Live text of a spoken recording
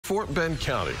Fort Bend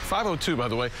County. 5:02, by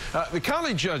the way. The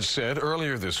county judge said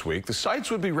earlier this week the sites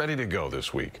would be ready to go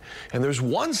this week. And there's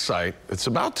one site that's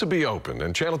about to be opened.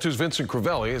 And Channel 2's Vincent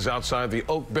Crivelli is outside the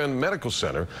OakBend Medical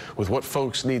Center with what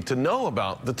folks need to know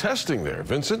about the testing there.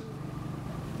 Vincent?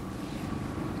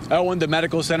 Oh, and the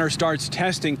medical center starts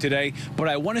testing today, but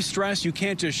I want to stress you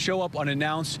can't just show up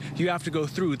unannounced. You have to go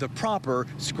through the proper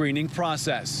screening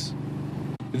process.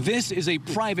 This is a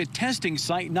private testing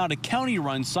site, not a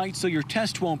county-run site, so your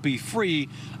test won't be free.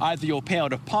 Either you'll pay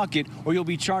out of pocket or you'll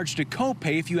be charged a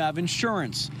copay if you have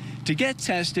insurance. To get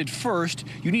tested first,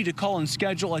 you need to call and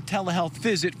schedule a telehealth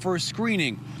visit for a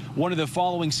screening. One of the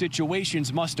following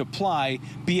situations must apply: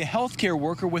 be a healthcare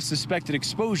worker with suspected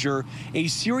exposure, a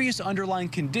serious underlying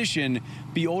condition,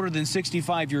 be older than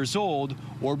 65 years old,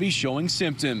 or be showing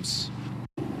symptoms.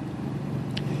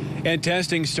 And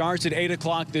testing starts at 8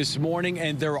 o'clock this morning,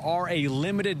 and there are a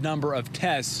limited number of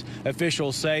tests.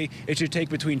 Officials say it should take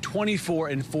between 24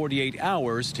 and 48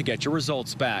 hours to get your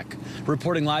results back.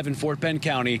 Reporting live in Fort Bend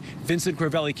County, Vincent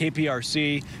Crivelli,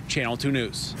 KPRC, Channel 2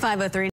 News. 5:03.